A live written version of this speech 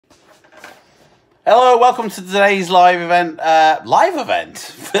Hello, welcome to today's live event. Vlog?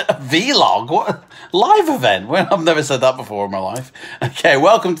 What? Live event? Well, I've never said that before in my life. Okay,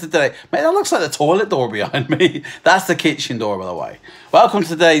 welcome to today. Mate, that looks like the toilet door behind me. That's the kitchen door, by the way. Welcome to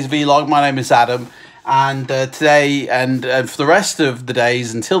today's vlog. My name is Adam. And today, and for the rest of the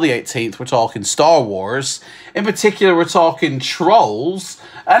days until the 18th, we're talking Star Wars. In particular, we're talking Trolls.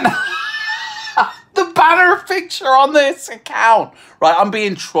 And the banner picture on this account. Right, I'm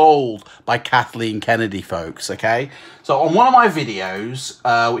being trolled by Kathleen Kennedy, folks, okay? So on one of my videos,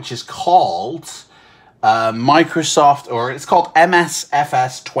 which is called Microsoft, or it's called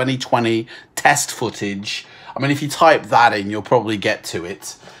MSFS 2020 test footage. I mean, if you type that in, you'll probably get to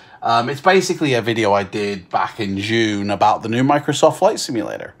it. It's basically a video I did back in June about the new Microsoft Flight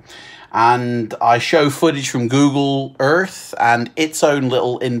Simulator. And I show footage from Google Earth and its own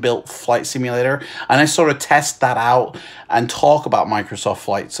little inbuilt flight simulator. And I sort of test that out and talk about Microsoft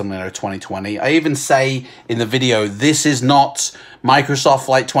Flight Simulator 2020. I even say in the video, this is not Microsoft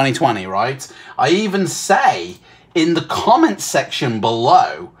Flight 2020, right? I even say in the comments section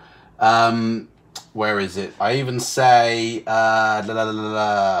below, where is it? I even say,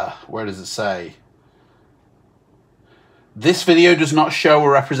 where does it say? This video does not show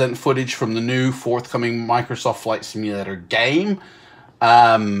or represent footage from the new forthcoming Microsoft Flight Simulator game.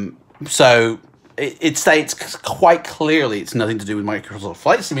 So it states quite clearly it's nothing to do with Microsoft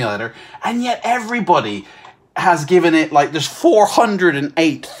Flight Simulator, and yet everybody has given it, like, there's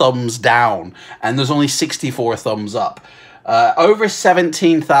 408 thumbs down, and there's only 64 thumbs up. Over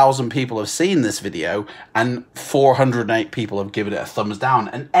 17,000 people have seen this video, and 408 people have given it a thumbs down,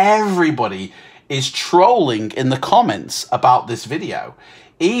 and everybody is trolling in the comments about this video.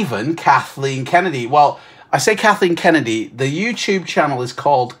 Even Kathleen Kennedy. Well, I say Kathleen Kennedy. The YouTube channel is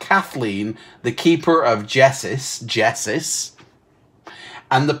called Kathleen, the Keeper of Jessis.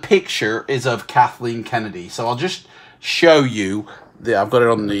 And the picture is of Kathleen Kennedy. So I'll just show you. I've got it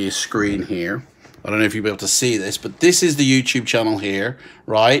on the screen here. I don't know if you'll be able to see this, but this is the YouTube channel here,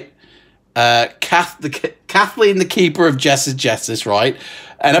 right? Kathleen, the Keeper of Jessis, right?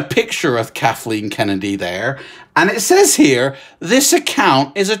 And a picture of Kathleen Kennedy there. And it says here, this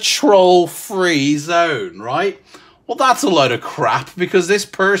account is a troll-free zone, right? Well, that's a load of crap, because this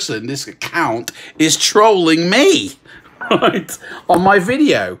account is trolling me, right? On my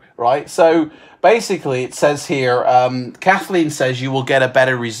video, right? So basically it says here, Kathleen says you will get a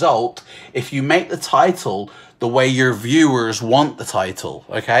better result if you make the title the way your viewers want the title,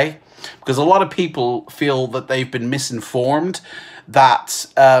 okay? Because a lot of people feel that they've been misinformed, that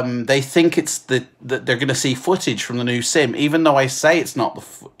they think it's that they're going to see footage from the new sim, even though I say it's not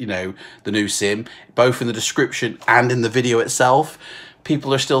the new sim, both in the description and in the video itself.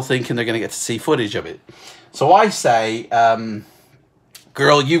 People are still thinking they're going to get to see footage of it. So I say,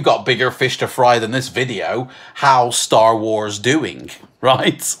 girl, you've got bigger fish to fry than this video. How's Star Wars doing,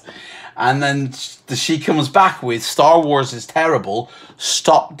 right? And then she comes back with, Star Wars is terrible.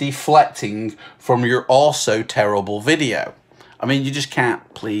 Stop deflecting from your also terrible video. I mean, you just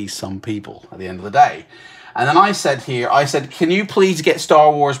can't please some people at the end of the day. And then I said, can you please get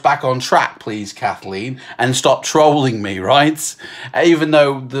Star Wars back on track, please, Kathleen, and stop trolling me, right? Even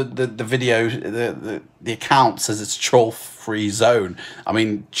though the video, the account says it's troll-free zone. I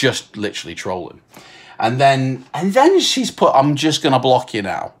mean, just literally trolling. And then she's put, I'm just going to block you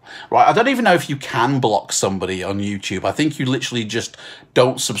now. Right, I don't even know if you can block somebody on YouTube. I think you literally just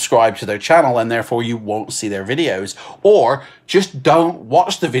don't subscribe to their channel, and therefore you won't see their videos. Or just don't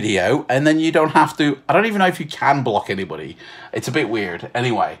watch the video, and then you don't have to. I don't even know if you can block anybody. It's a bit weird.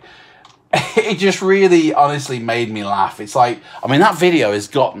 Anyway, it just really honestly made me laugh. It's like, I mean, that video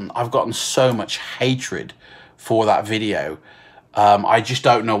I've gotten so much hatred for that video. I just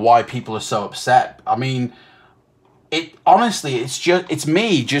don't know why people are so upset. I mean, honestly, it's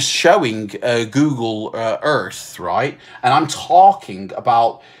me just showing Google Earth, right? And I'm talking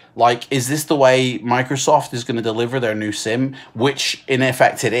about, like, is this the way Microsoft is going to deliver their new sim? Which, in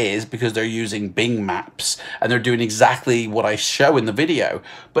effect, it is, because they're using Bing Maps, and they're doing exactly what I show in the video.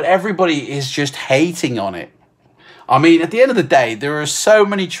 But everybody is just hating on it. I mean, at the end of the day, there are so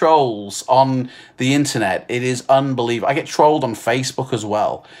many trolls on the internet. It is unbelievable. I get trolled on Facebook as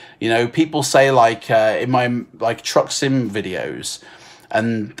well. You know, people say, like, in my, like, truck sim videos,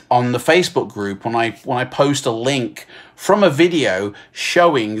 and on the Facebook group, when I post a link from a video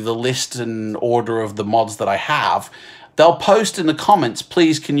showing the list and order of the mods that I have, they'll post in the comments,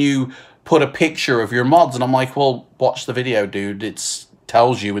 please, can you put a picture of your mods? And I'm like, well, watch the video, dude. It's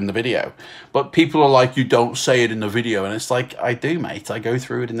tells you in the video. But people are like, you don't say it in the video. And it's like, I do, mate. I go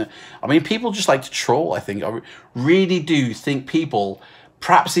through it in the... I mean, people just like to troll, I think. I really do think people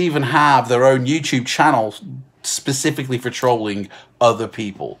perhaps even have their own YouTube channel specifically for trolling other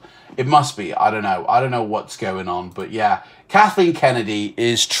people. It must be. I don't know. I don't know what's going on. But yeah, Kathleen Kennedy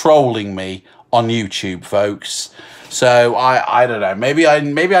is trolling me on YouTube, folks. So I don't know. Maybe I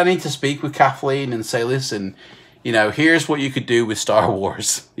need to speak with Kathleen and say, listen, you know, here's what you could do with Star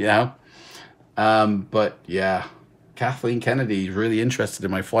Wars, you know? But yeah, Kathleen Kennedy is really interested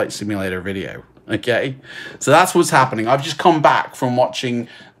in my flight simulator video. Okay, so that's what's happening. I've just come back from watching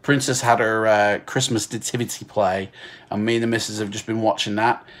Princess had her Christmas nativity play, and me and the missus have just been watching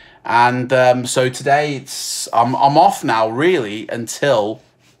that. And so today I'm off now really until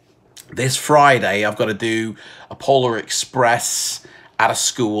this Friday. I've got to do a Polar Express at a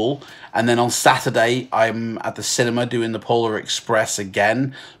school, and then on Saturday I'm at the cinema doing the Polar Express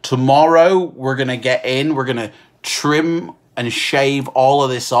again. Tomorrow we're gonna we're gonna trim and shave all of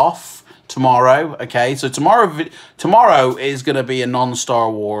this off tomorrow. Okay, so tomorrow is gonna be a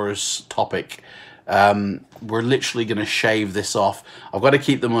non-Star Wars topic. We're literally gonna shave this off. I've got to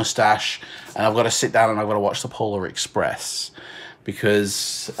keep the mustache, and I've got to sit down and I've got to watch the Polar Express,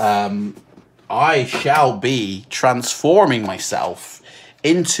 because I shall be transforming myself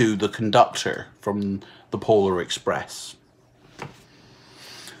into the conductor from the Polar Express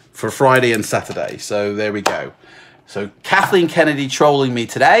for Friday and Saturday. So there we go. So Kathleen Kennedy trolling me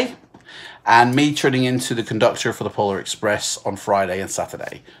today, and me turning into the conductor for the Polar Express on Friday and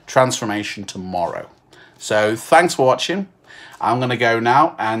Saturday. Transformation tomorrow. So thanks for watching. I'm going to go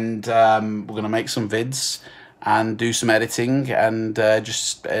now, and we're going to make some vids and do some editing, and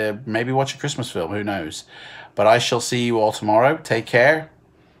just maybe watch a Christmas film. Who knows? But I shall see you all tomorrow. Take care.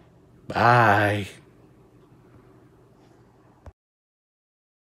 Bye.